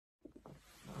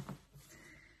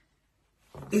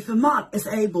If a man is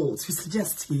able to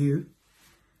suggest to you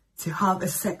to have a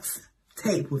sex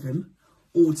tape with him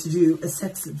or to do a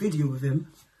sex video with him,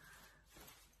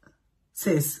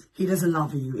 sis, he doesn't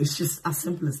love you. It's just as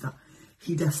simple as that.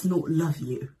 He does not love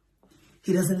you.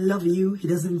 He doesn't love you. He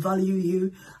doesn't value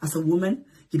you as a woman.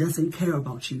 He doesn't care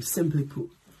about you, simply put.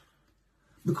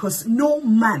 Because no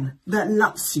man that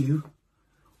loves you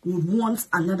would want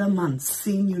another man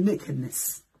seeing your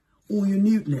nakedness or your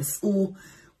nudeness, or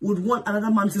would want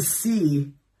another man to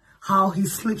see how he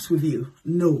sleeps with you.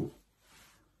 No.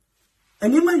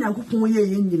 And you might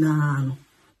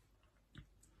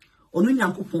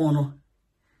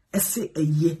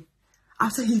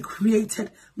after he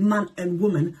created man and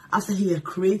woman, after he had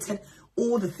created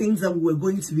all the things that we were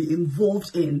going to be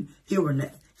involved in here on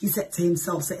earth, he said to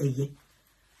himself,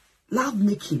 love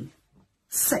making,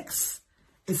 sex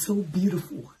is so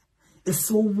beautiful. It's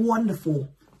so wonderful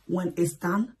when it's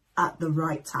done at the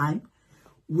right time,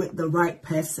 with the right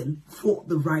person, for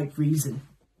the right reason.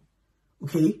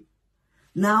 Okay?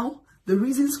 Now, the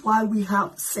reasons why we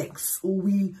have sex or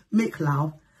we make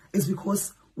love is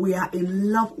because we are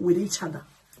in love with each other.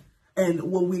 And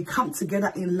when we come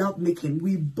together in love making,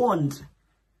 we bond.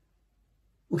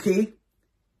 Okay?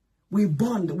 We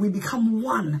bond. We become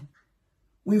one.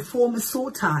 We form a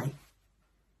soul tie.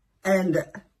 And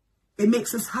it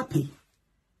makes us happy.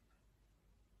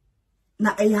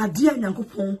 Na eyade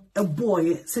nyankopon a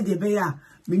boy said the bear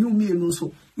menu me no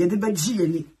so ye de ba gi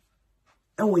ani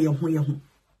e wo ye ho.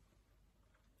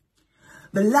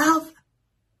 The love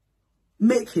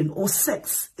making or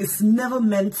sex is never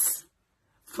meant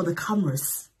for the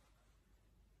cameras.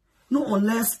 Not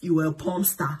unless you were a porn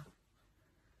star.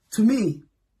 To me,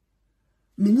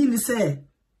 meaning say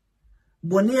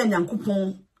bone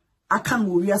nyankopon akan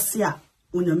wo wiase a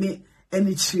onyame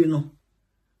ani chiri no.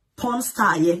 Porn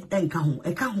star ye enka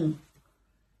ho.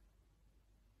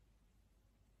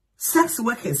 Sex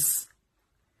workers,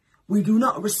 we do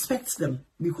not respect them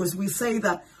because we say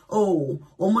that, oh,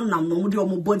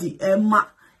 omo body,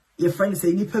 your friends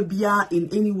say nipa bia in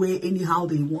any way, anyhow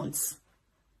they want.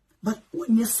 But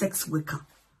when you're a sex worker,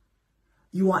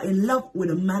 you are in love with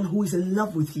a man who is in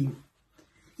love with you.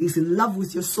 He's in love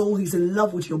with your soul. He's in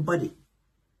love with your body.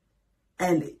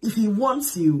 And if he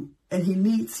wants you, and he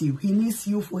needs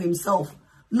you for himself,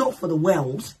 not for the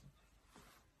world.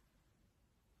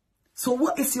 So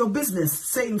what is your business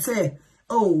say,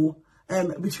 oh,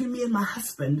 between me and my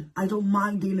husband, I don't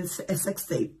mind doing a sex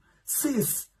tape.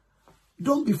 Sis,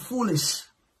 don't be foolish.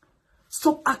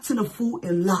 Stop acting a fool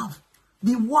in love.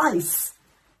 Be wise.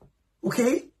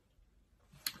 Okay?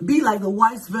 Be like the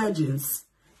wise virgins.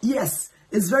 Yes,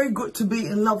 it's very good to be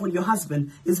in love with your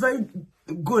husband. It's very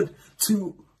good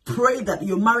to pray that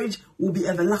your marriage will be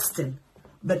everlasting.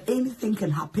 But anything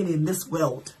can happen in this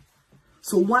world.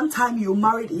 So one time you're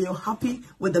married and you're happy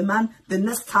with the man, the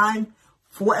next time,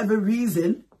 for whatever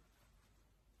reason,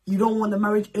 you don't want the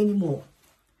marriage anymore.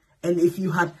 And if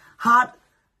you had had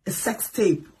a sex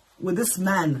tape with this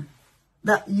man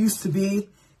that used to be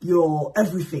your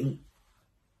everything,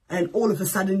 and all of a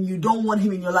sudden you don't want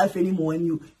him in your life anymore,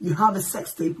 and you have a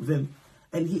sex tape with him,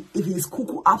 and if he's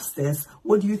cuckoo upstairs,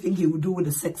 what do you think he will do with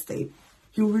the sex tape?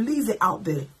 He will release it out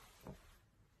there.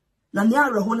 Na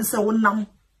nyare ho ne se wonam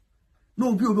no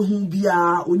obi obehun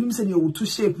bia onim se ne wotu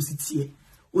shape sitie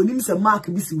onim se mark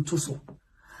bi si wotu so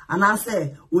ana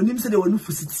se onim se de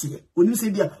wanufu sitie onim se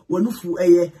bia wanufu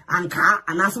anka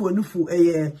ana se wanufu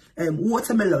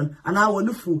watermelon ana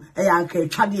wanufu anka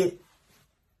twade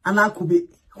ana kube.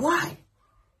 Why?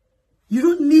 You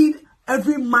don't need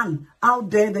every man out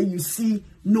there that you see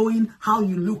knowing how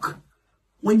you look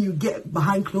when you get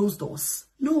behind closed doors.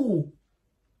 No.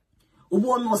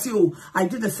 I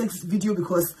did a sex video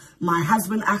because my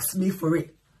husband asked me for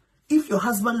it. If your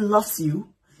husband loves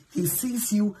you, he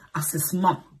sees you as his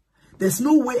mom. There's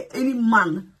no way any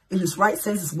man in his right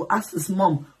senses will ask his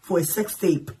mom for a sex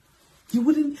tape. He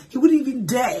wouldn't even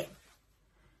dare.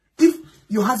 If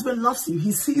your husband loves you,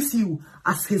 he sees you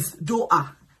as his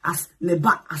daughter, as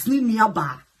neba, as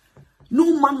niaba.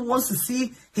 No man wants to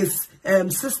see his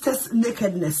sister's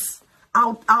nakedness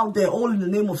out there, all in the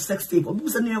name of sex tape.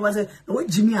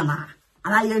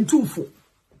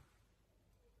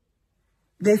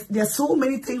 There's so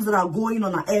many things that are going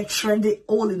on air trendy,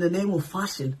 all in the name of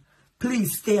fashion.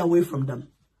 Please stay away from them.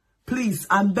 Please,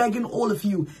 I'm begging all of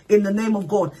you in the name of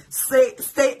God,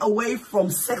 stay away from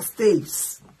sex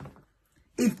tapes.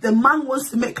 If the man wants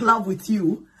to make love with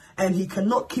you and he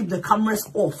cannot keep the cameras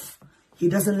off, he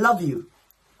doesn't love you.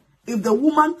 If the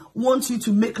woman wants you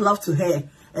to make love to her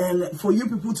and for you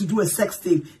people to do a sex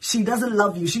tape, she doesn't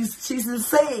love you. She's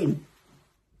insane.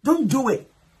 Don't do it.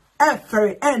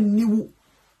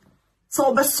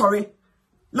 So be sorry.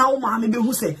 Now mommy be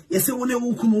who say, yes, you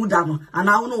won't come down, and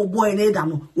I know boy in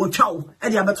Adam will chow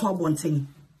at the abattoir one thing.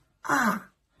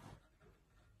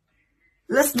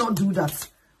 Let's not do that.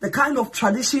 The kind of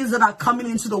traditions that are coming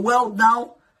into the world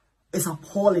now is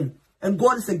appalling. And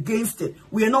God is against it.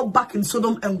 We are not back in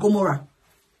Sodom and Gomorrah.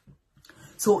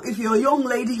 So if you're a young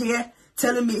lady here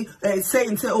telling me,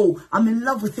 saying, oh, I'm in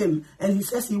love with him, and he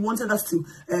says he wanted us to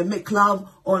make love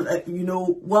on,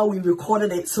 while we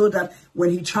recorded it, so that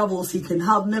when he travels, he can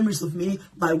have memories of me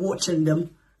by watching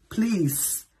them.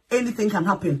 Please, anything can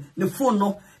happen. The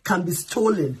phone can be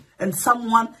stolen, and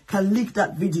someone can leak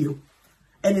that video.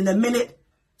 And in a minute,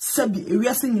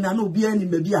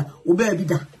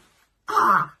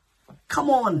 come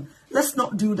on, let's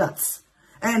not do that.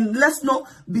 And let's not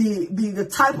be the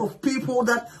type of people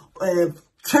that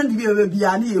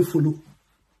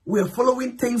we're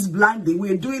following things blindly.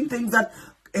 We're doing things that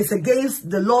is against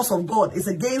the laws of God. It's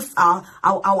against our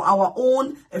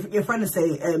own, if your friend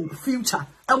say, future.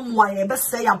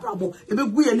 Let's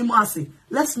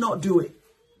not do it.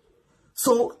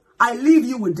 So I leave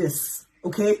you with this,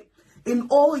 okay? In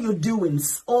all your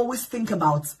doings, always think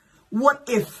about what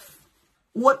if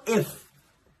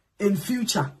in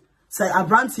future, say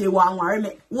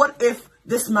what if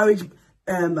this marriage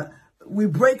we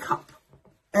break up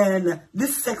and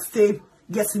this sex tape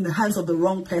gets in the hands of the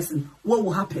wrong person? What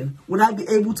will happen? Would I be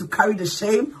able to carry the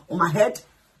shame on my head?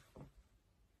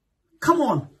 Come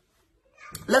on,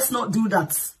 let's not do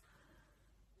that.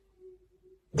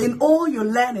 In all your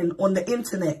learning on the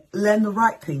internet, learn the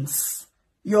right things.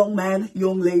 Young man,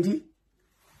 young lady.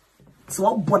 So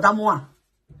what bodamwa?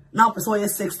 Now person your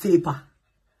sex tape.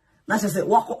 Now she say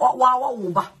wa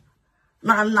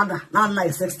na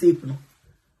another sex tape no.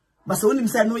 But so when him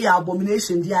say no ya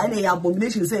abomination, there any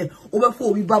abomination say over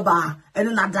for we baba and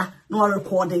another no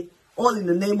recording, all in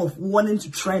the name of wanting to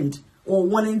trend or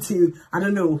wanting to I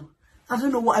don't know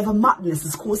whatever madness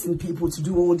is causing people to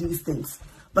do all these things.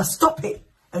 But stop it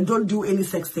and don't do any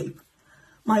sex tape.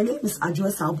 My name is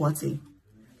s3x.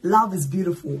 Love is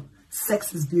beautiful.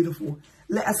 Sex is beautiful.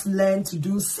 Let us learn to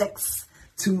do sex,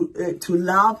 to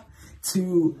love,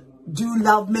 to do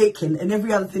love making and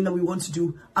every other thing that we want to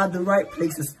do at the right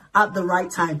places, at the right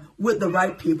time, with the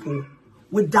right people,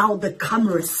 without the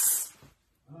cameras.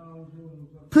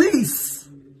 Please,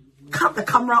 cut the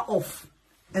camera off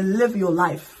and live your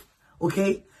life,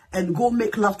 okay? And go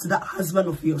make love to that husband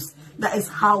of yours. That is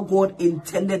how God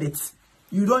intended it.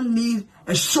 You don't need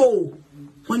a show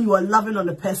when you are loving on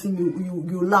the person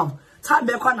you love.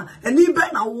 And even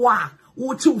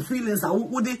what two feelings are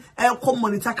would the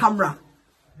monitor camera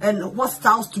and what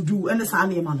styles to do and this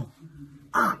animal.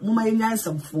 Mama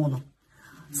some phone.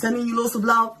 Sending you lots of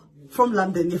love from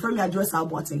London. You from me address our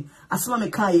botting. As my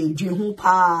kai, dream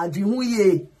pa, dream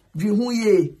ye.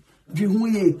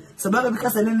 So maybe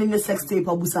because I didn't sex tape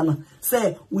abusana.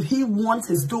 Say, would he want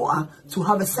his daughter to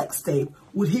have a sex tape?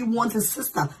 Would he want his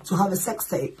sister to have a sex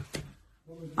tape?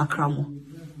 Akramo.